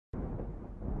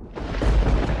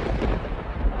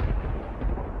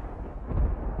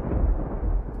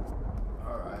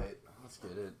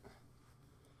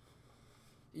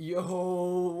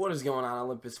Yo, what is going on,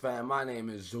 Olympus fam? My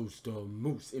name is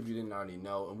Zeusopolus, if you didn't already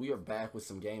know, and we are back with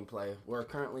some gameplay. We're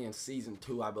currently in Season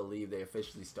 2, I believe. They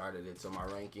officially started it, so my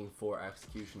ranking for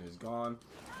execution is gone.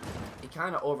 It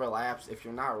kind of overlaps. If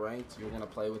you're not ranked, you're going to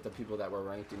play with the people that were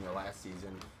ranked in your last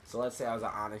season. So let's say I was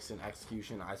at Onyx in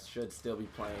execution. I should still be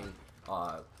playing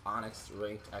Onyx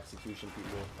ranked execution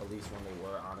people, at least when they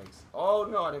were Onyx. Oh,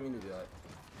 no, I didn't mean to do that.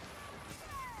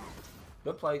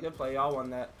 Good play, good play. Y'all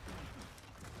won that.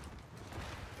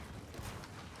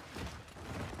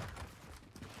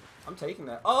 I'm taking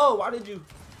that. Oh, why did you?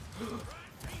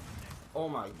 Oh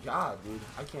my god, dude.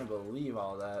 I can't believe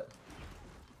all that.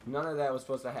 None of that was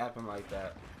supposed to happen like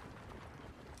that.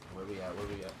 Where we at? Where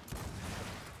we at?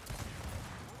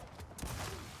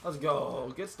 Let's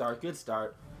go. Good start. Good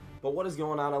start. But what is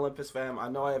going on, Olympus fam? I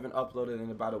know I haven't uploaded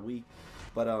in about a week,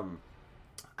 but I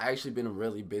actually been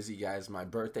really busy, guys. My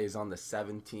birthday is on the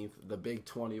 17th, the big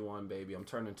 21, baby. I'm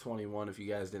turning 21 if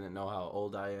you guys didn't know how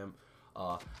old I am.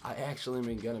 I actually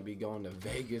been gonna be going to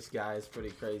Vegas, guys. Pretty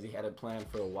crazy. Had it planned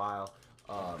for a while.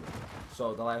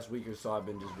 So the last week or so I've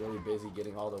been just really busy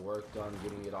getting all the work done,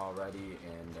 getting it all ready,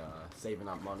 and saving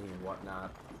up money and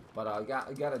whatnot. But I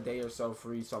got a day or so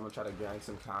free, so I'm gonna try to grind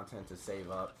some content to save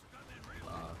up.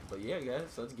 But yeah,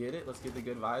 guys, let's get it. Let's get the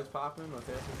good vibes popping. Let's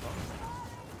have some fun.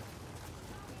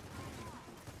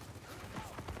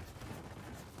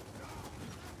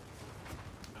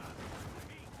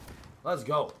 Let's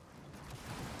go.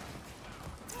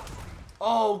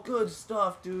 Oh, good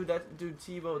stuff, dude. That dude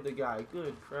T-bowed the guy.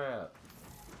 Good crap.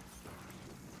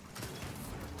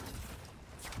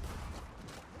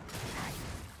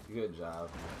 Good job.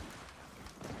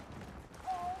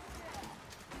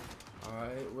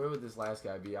 Alright, where would this last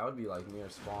guy be? I would be like near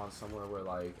spawn, somewhere where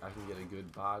like I can get a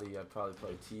good body. I'd probably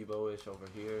play T-bow-ish over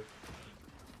here.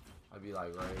 I'd be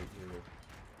like right here.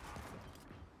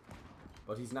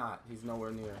 But he's not. He's nowhere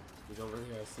near. He's over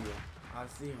there. I see him. I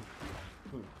see him.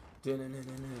 Come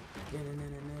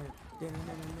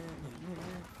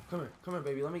here,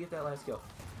 baby. Let me get that last kill.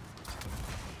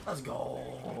 Let's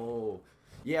go.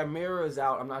 Yeah, Mirror is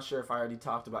out. I'm not sure if I already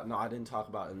talked about. No, I didn't talk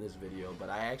about it in this video, but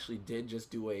I actually did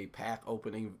just do a pack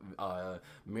opening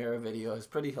Mirror video. It's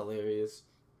pretty hilarious.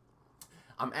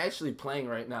 I'm actually playing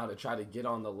right now to try to get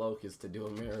on the Locust to do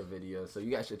a Mirror video, so you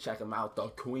guys should check them out. The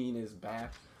Queen is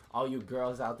back. All you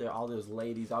girls out there, all those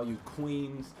ladies, all you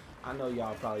queens, I know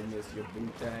y'all probably miss your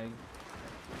bootang.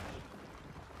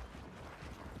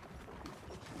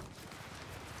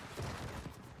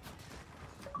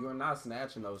 You are not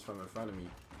snatching those from in front of me.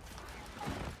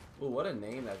 Ooh, what a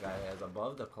name that guy has.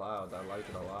 Above the Clouds. I like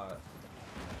it a lot.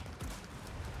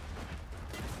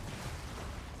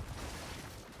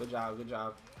 Good job, good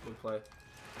job. Good play.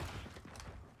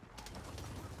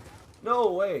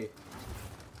 No way.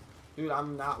 Dude,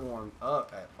 I'm not warmed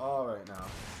up at all right now.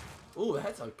 Ooh,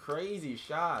 that's a crazy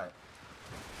shot.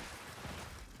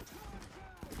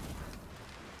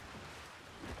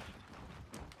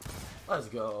 Let's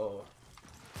go.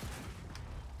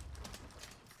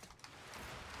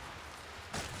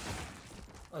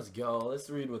 Let's go. Let's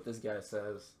read what this guy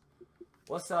says.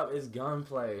 What's up? It's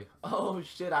gunplay. Oh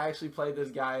shit, I actually played this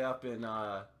guy up in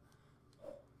I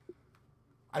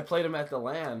played him at the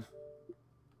LAN.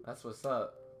 That's what's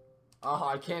up. Oh,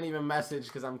 I can't even message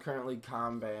because I'm currently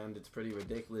comm banned. It's pretty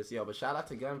ridiculous. Yo, but shout out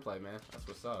to Gunplay, man. That's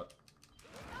what's up.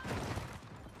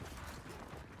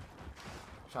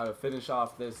 Try to finish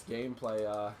off this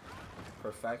gameplay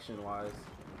perfection-wise.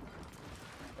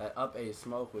 That up A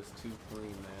smoke was too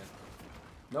clean, man.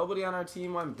 Nobody on our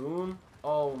team went boom.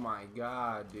 Oh my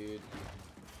god, dude.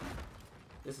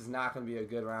 This is not going to be a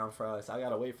good round for us. I got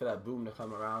to wait for that boom to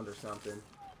come around or something.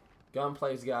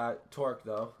 Gunplay's got torque,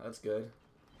 though. That's good.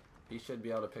 He should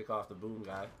be able to pick off the boom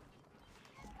guy.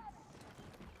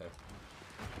 Okay.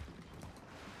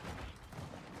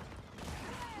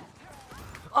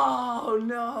 Oh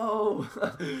no!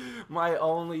 My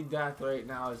only death right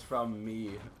now is from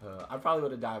me. I probably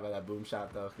would have died by that boom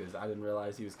shot though, because I didn't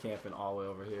realize he was camping all the way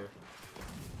over here.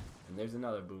 And there's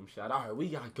another boom shot. Alright, we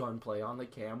got gunplay on the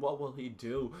cam. What will he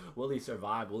do? Will he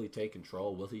survive? Will he take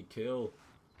control? Will he kill?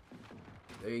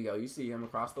 There you go. You see him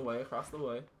across the way, across the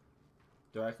way.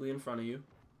 Directly in front of you.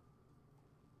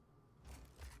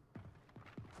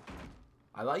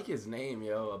 I like his name,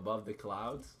 yo, Above the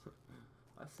Clouds.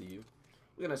 I see you.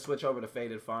 We're going to switch over to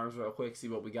Faded Farms real quick, see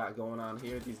what we got going on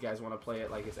here. These guys want to play it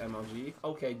like it's MLG.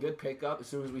 Okay, good pickup. As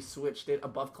soon as we switched it,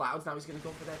 Above Clouds. Now he's going to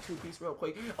go for that two-piece real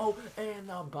quick. Oh, and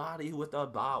a body with a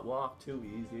bot walk. Too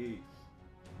easy.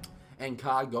 And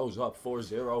COD goes up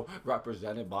 4-0,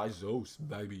 represented by Zeus,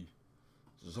 baby.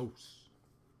 Zeus.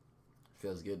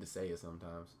 Feels good to say it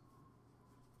sometimes.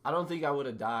 I don't think I would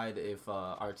have died if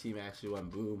our team actually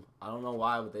went boom. I don't know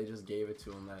why, but they just gave it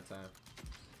to him that time.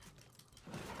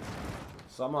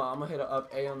 So I'm gonna hit an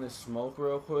up A on this smoke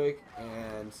real quick,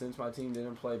 and since my team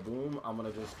didn't play boom, I'm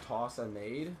gonna just toss a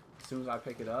nade as soon as I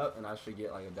pick it up, and I should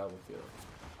get like a double kill.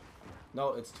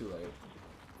 No, it's too late.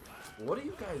 What are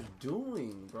you guys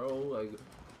doing, bro? Like,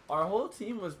 our whole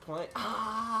team was playing.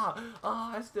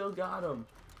 I still got him.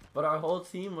 But our whole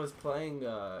team was playing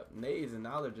nades, and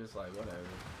now they're just like, whatever.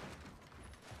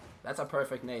 That's a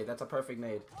perfect nade. That's a perfect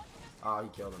nade. Ah, he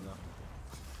killed him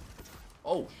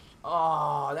though.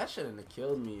 Oh, that shouldn't have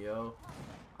killed me, yo.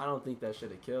 I don't think that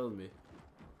should have killed me.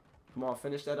 Come on,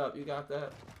 finish that up. You got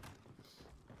that?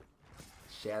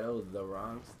 Shadow the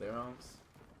wrongs. The wrongs.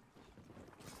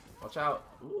 Watch out.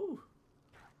 Ooh.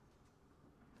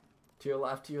 To your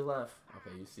left, to your left.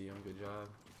 Okay, you see him. Good job.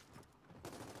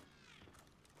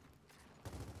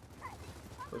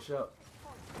 Push up.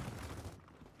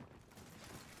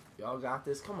 Y'all got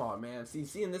this. Come on, man.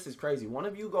 Seeing this is crazy. One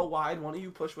of you go wide, one of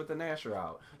you push with the Nasher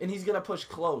out. And he's going to push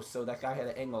close, so that guy had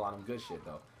an angle on him. Good shit,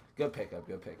 though. Good pickup,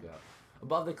 good pickup.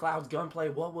 Above the clouds, gunplay.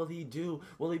 What will he do?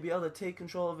 Will he be able to take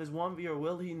control of his 1v or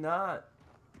will he not?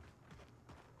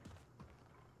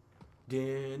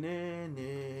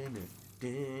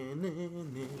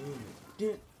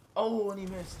 Oh, and he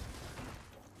missed.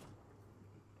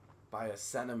 By a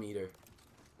centimeter.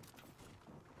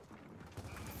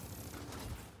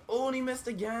 Oh, and he missed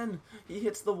again. He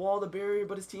hits the wall, the barrier,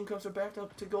 but his team comes back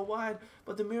up to go wide.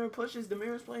 But the mirror pushes. The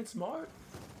mirror's playing smart.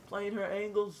 Playing her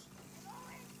angles.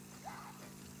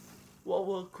 What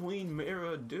will Queen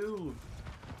Mirror do?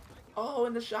 Oh,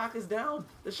 and the shock is down.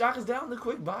 The shock is down. The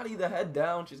quick body, the head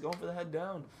down. She's going for the head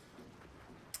down.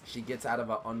 She gets out of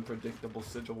an unpredictable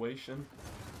situation.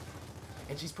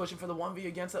 And she's pushing for the 1v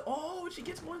against it. Oh, she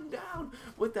gets one down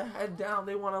with the head down.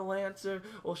 They want to lance her.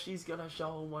 Well, she's going to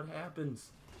show them what happens.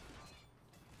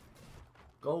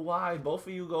 Go wide. Both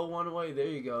of you go one way. There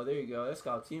you go. There you go. That's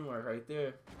called teamwork right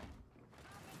there.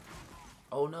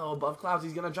 Oh, no. Above clouds.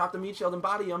 He's going to drop the meat shield and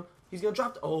body him. He's going to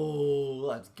drop the... Oh,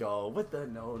 let's go. With the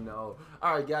no.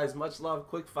 All right, guys. Much love.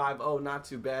 Quick 5-0. Not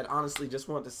too bad. Honestly, just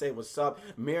wanted to say what's up.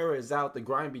 Mirror is out. The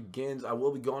grind begins. I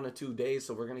will be going in 2 days,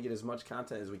 so we're going to get as much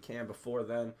content as we can before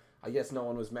then. I guess no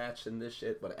one was matched in this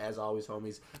shit, but as always,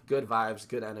 homies, good vibes,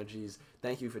 good energies.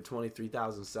 Thank you for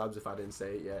 23,000 subs if I didn't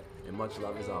say it yet. And much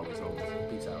love as always, homies.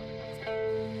 Peace out.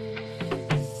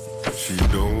 She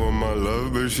don't want my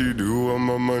love, but she do want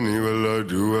my money. Well, I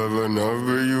do have enough,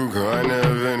 but you can't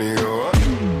have any. Go up.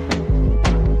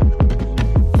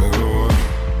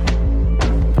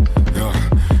 Yeah,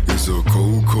 it's a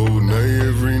cold, cold night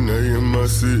every night in my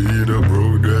city. The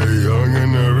bro that